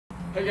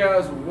Hey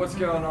guys, what's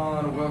going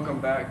on?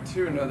 Welcome back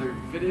to another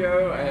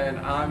video, and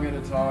I'm going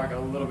to talk a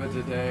little bit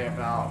today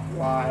about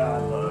why I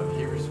love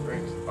Heber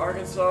Springs,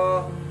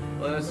 Arkansas.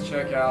 Let's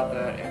check out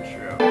that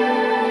intro. 10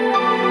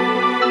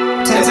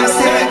 times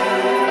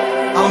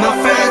 10, all my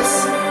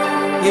friends,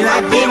 we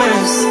like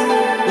Beamers,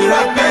 we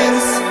like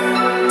Benz.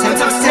 10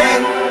 times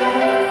 10,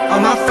 all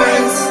my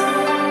friends,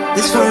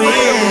 this for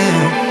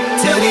real,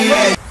 till the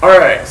end.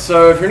 Alright,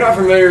 so if you're not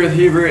familiar with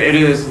Heber, it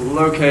is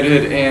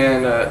located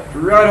in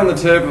right on the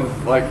tip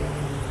of like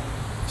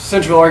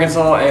central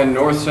Arkansas and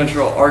north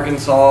central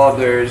Arkansas.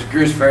 There's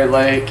Gooseberry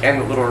Lake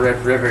and the Little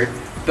Red River.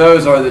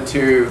 Those are the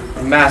two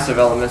massive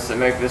elements that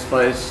make this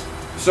place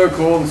so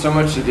cool and so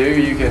much to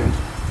do. You can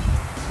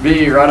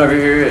be right over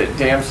here at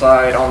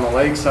Damside on the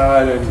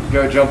lakeside and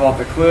go jump off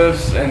the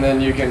cliffs, and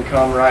then you can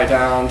come right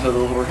down to the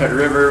Little Red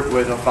River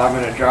with a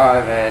 5-minute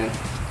drive and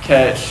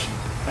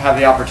have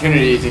the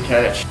opportunity to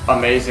catch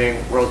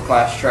amazing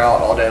world-class trout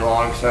all day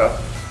long. So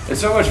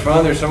it's so much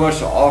fun. There's so much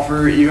to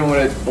offer. Even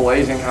when it's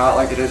blazing hot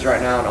like it is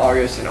right now in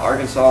August in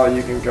Arkansas,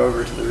 you can go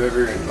over to the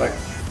river and like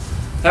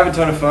have a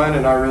ton of fun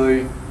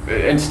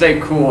and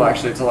stay cool.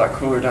 Actually, it's a lot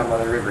cooler down by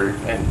the river,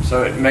 and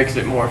so it makes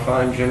it more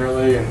fun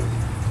generally. And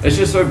it's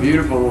just so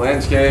beautiful, the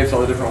landscapes,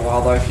 all the different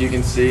wildlife you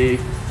can see,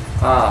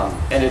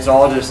 and it's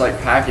all just like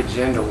packaged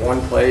into one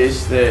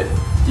place that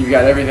you've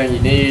got everything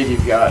you need.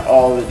 You've got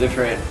all the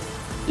different,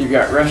 you've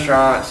got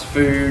restaurants,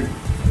 food,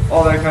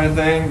 all that kind of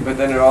thing, but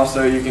then it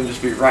also, you can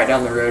just be right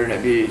down the road and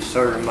it be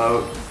so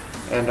remote.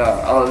 And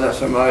I love that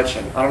so much,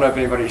 and I don't know if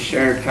anybody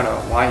shared kind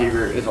of why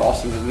Heber is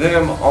awesome to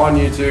them on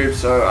YouTube,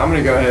 so I'm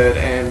going to go ahead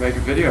and make a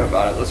video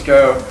about it. Let's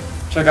go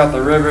check out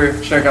the river,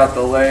 check out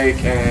the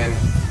lake, and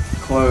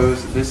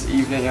close this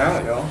evening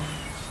out, y'all.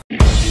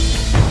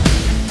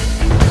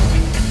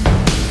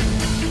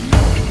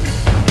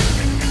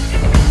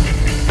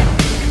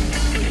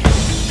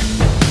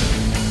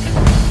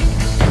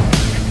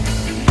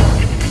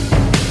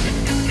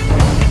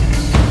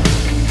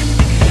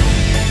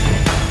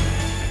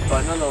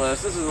 But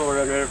nonetheless, this is the Little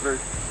Red River,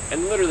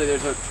 and literally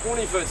there's a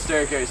 20-foot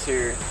staircase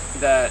here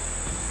that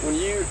when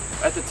you,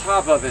 at the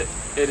top of it,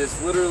 it is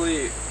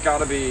literally got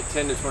to be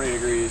 10 to 20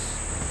 degrees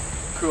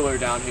cooler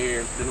down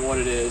here than what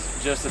it is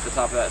just at the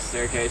top of that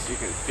staircase. You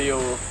can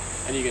feel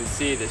and you can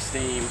see the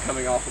steam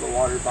coming off of the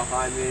water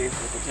behind me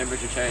with the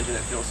temperature change, and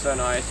it feels so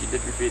nice. You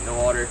dip your feet in the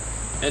water,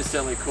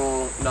 instantly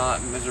cool,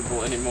 not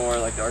miserable anymore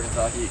like the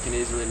Arkansas heat can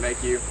easily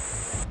make you.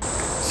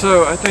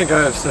 So I think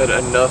I have said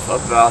enough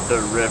about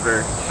the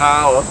river.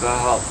 How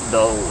about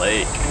the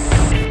lake?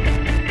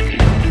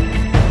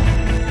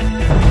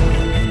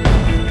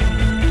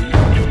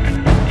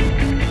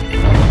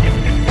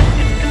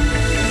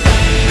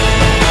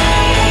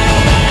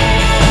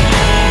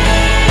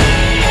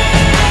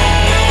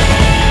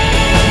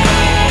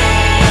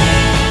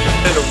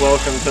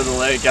 Welcome to the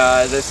lake,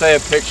 guys. They say a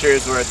picture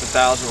is worth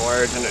 1,000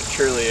 words, and it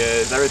truly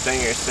is. Everything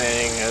you're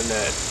seeing and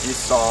that you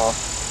saw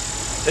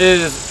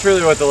is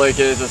truly what the lake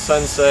is. A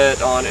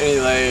sunset on any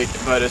lake,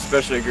 but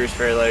especially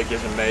Gooseberry Lake,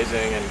 is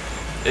amazing. And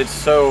it's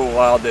so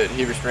wild that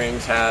Heber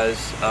Springs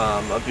has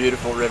a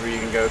beautiful river you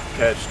can go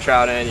catch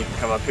trout in. You can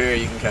come up here,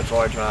 you can catch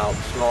largemouth,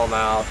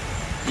 smallmouth.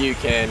 You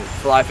can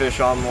fly fish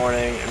all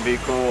morning and be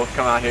cool.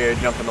 Come out here,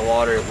 jump in the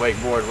water,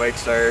 wakeboard, wake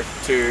surf,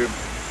 tube,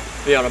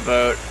 be on a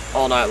boat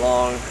all night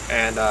long,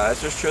 and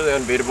it's just truly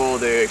unbeatable.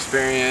 The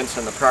experience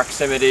and the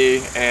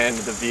proximity and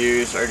the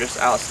views are just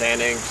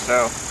outstanding.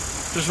 So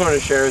just wanted to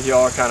share with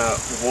y'all kind of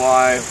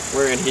why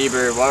we're in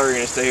Heber, why we're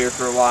going to stay here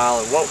for a while,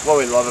 and what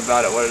we love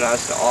about it, what it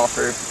has to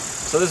offer.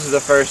 So this is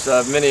the first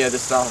of many of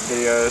this style of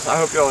videos. I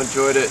hope y'all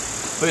enjoyed it.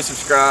 Please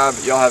subscribe.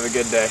 Y'all have a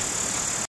good day.